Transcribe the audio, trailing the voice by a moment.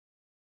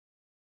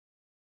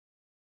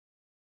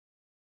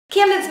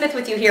Camden Smith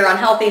with you here on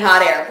Healthy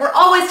Hot Air. We're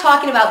always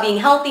talking about being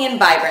healthy and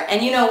vibrant,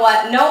 and you know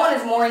what? No one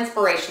is more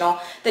inspirational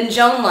than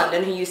Joan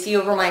Lundin, who you see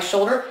over my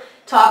shoulder,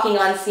 talking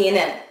on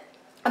CNN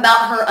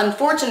about her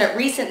unfortunate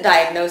recent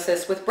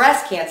diagnosis with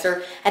breast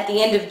cancer at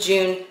the end of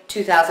June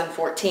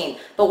 2014.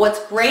 But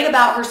what's great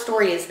about her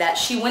story is that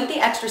she went the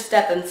extra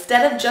step.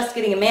 Instead of just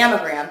getting a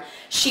mammogram,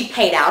 she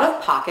paid out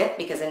of pocket,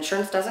 because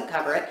insurance doesn't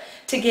cover it,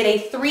 to get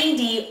a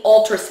 3D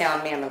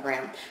ultrasound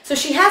mammogram. So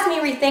she has me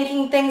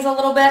rethinking things a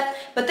little bit,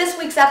 but this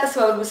week's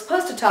episode was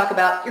supposed to talk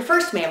about your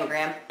first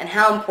mammogram and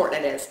how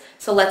important it is.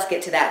 So let's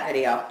get to that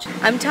video.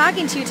 I'm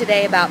talking to you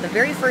today about the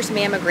very first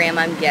mammogram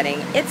I'm getting.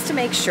 It's to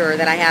make sure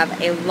that I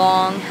have a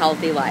long,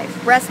 healthy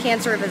life. Breast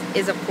cancer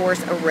is of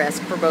course a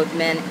risk for both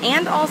men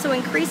and also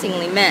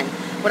increasingly men.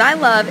 What I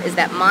love is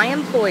that my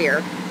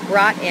employer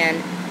brought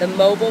in the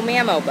mobile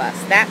mammo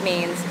bus. That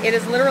means it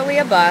is literally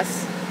a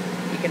bus.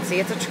 You can see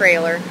it's a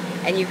trailer,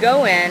 and you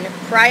go in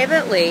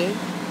privately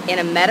in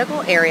a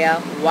medical area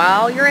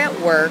while you're at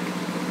work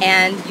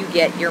and you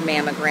get your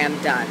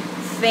mammogram done.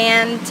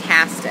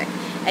 Fantastic.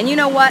 And you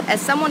know what?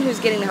 As someone who's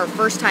getting her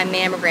first time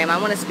mammogram,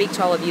 I want to speak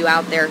to all of you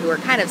out there who are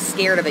kind of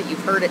scared of it.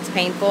 You've heard it's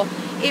painful.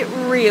 It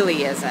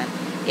really isn't.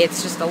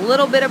 It's just a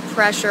little bit of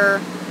pressure,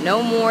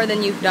 no more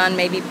than you've done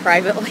maybe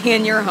privately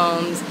in your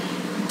homes.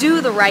 Do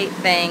the right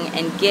thing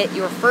and get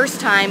your first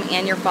time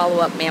and your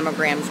follow-up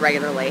mammograms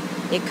regularly.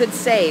 It could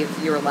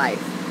save your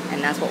life.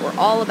 And that's what we're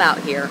all about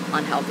here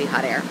on Healthy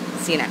Hot Air.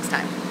 See you next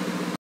time.